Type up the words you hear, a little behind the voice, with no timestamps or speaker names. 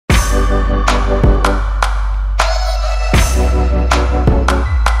Hey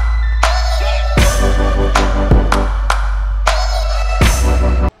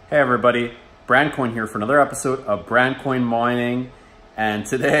everybody, Brandcoin here for another episode of Brandcoin Mining. And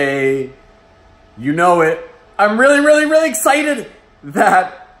today, you know it, I'm really excited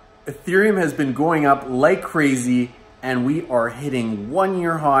that Ethereum has been going up like crazy and we are hitting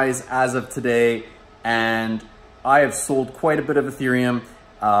 1-year highs as of today. And I have sold quite a bit of Ethereum.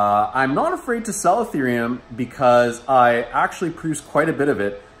 I'm not afraid to sell Ethereum because I actually produce quite a bit of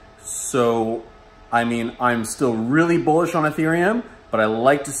it. So, I mean, I'm still really bullish on Ethereum, but I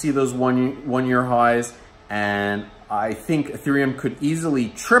like to see those one year highs, and I think Ethereum could easily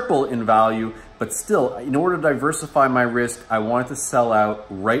triple in value, but still, in order to diversify my risk, I wanted to sell out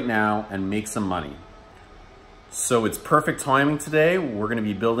right now and make some money. So it's perfect timing today. We're gonna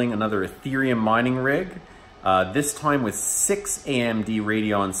be building another Ethereum mining rig, this time with 6 AMD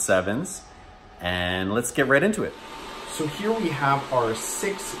Radeon VIIs, and let's get right into it. So here we have our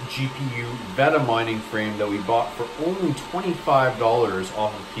 6 GPU Veta mining frame that we bought for only $25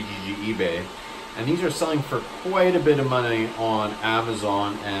 off of PGG eBay. And these are selling for quite a bit of money on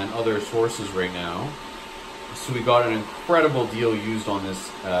Amazon and other sources right now. So we got an incredible deal used on this,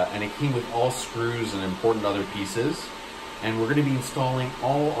 and it came with all screws and important other pieces. And we're gonna be installing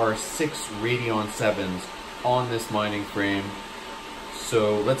all our 6 Radeon VIIs on this mining frame.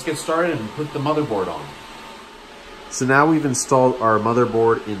 So let's get started and put the motherboard on. So now we've installed our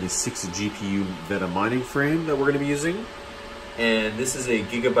motherboard in the 6 GPU Veta mining frame that we're going to be using. And this is a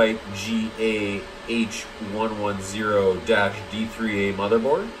Gigabyte GA-H110-D3A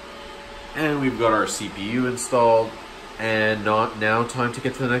motherboard. And we've got our CPU installed. And now time to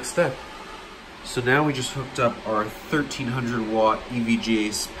get to the next step. So now we just hooked up our 1300 watt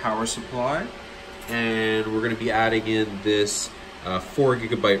EVGA power supply. And we're going to be adding in this 4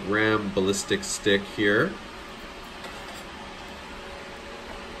 GB RAM ballistic stick here.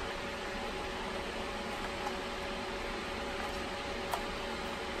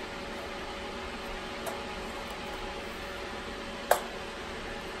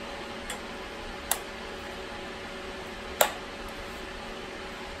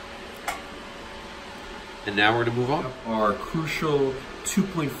 And now we're gonna move on. Our crucial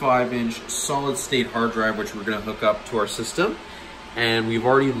 2.5-inch solid state hard drive, which we're gonna hook up to our system. And we've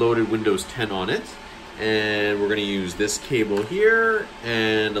already loaded Windows 10 on it. And we're gonna use this cable here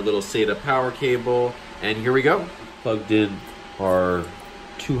and a little SATA power cable. And here we go. Plugged in our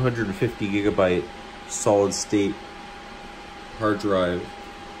 250 gigabyte solid state hard drive.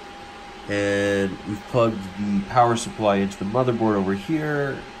 And we've plugged the power supply into the motherboard over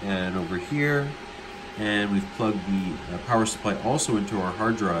here and over here. And we've plugged the power supply also into our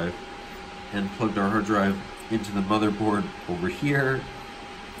hard drive and plugged our hard drive into the motherboard over here.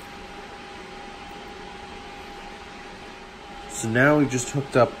 So now we've just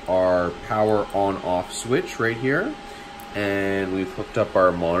hooked up our power on-off switch right here, and we've hooked up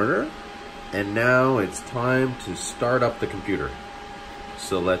our monitor, and now it's time to start up the computer.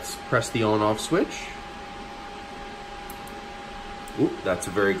 So let's press the on-off switch. Oop, that's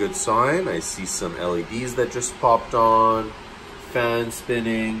a very good sign. I see some LEDs that just popped on, fan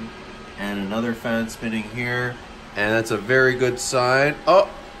spinning, and another fan spinning here. And that's a very good sign. Oh,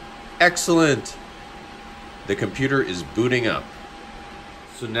 excellent. The computer is booting up.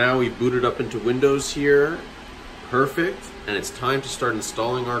 So now we've booted up into Windows here. Perfect. And it's time to start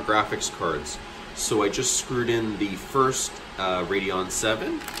installing our graphics cards. So I just screwed in the first Radeon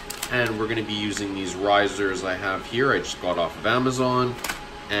VII. And we're gonna be using these risers I have here. I just got off of Amazon.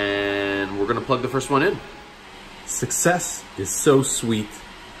 And we're gonna plug the first one in. Success is so sweet.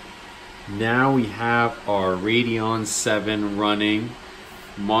 Now we have our Radeon VII running,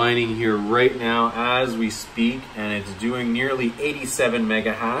 mining here right now as we speak. And it's doing nearly 87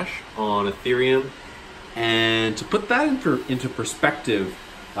 mega hash on Ethereum. And to put that into perspective,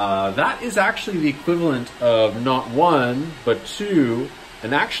 that is actually the equivalent of not 1, but 2,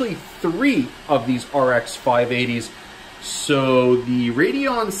 and actually 3 of these RX 580s. So the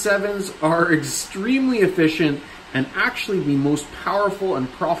Radeon VIIs are extremely efficient and actually the most powerful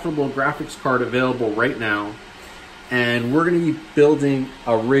and profitable graphics card available right now. And we're going to be building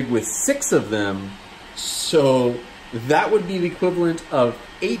a rig with 6 of them. So that would be the equivalent of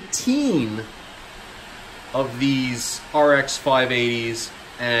 18 of these RX 580s.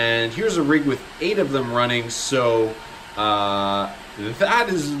 And here's a rig with 8 of them running. So that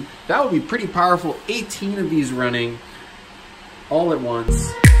would be pretty powerful. 18 of these running all at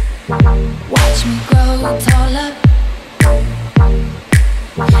once. Watch me grow taller.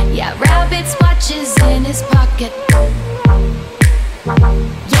 Yeah, rabbit's watches in his pocket.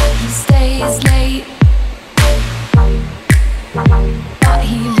 Yeah, he's is late, but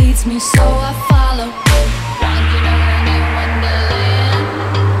he leads me so I follow. Wandering around in Wonderland,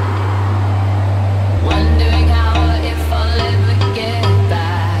 wondering how or if I'll ever get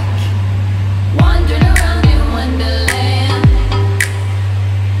back. Wandering around in Wonderland,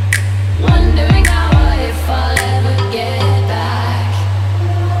 wondering how or if I'll ever get back.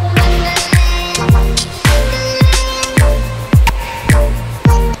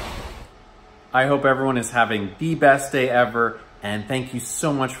 I hope everyone is having the best day ever, and thank you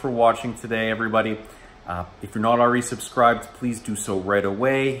so much for watching today, everybody. If you're not already subscribed, please do so right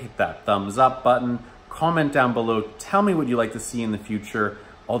away. Hit that thumbs up button, comment down below, tell me what you'd like to see in the future.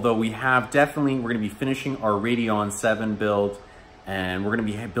 Although we're gonna be finishing our Radeon VII build, and we're gonna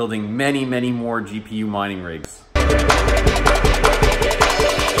be building many, many more GPU mining rigs.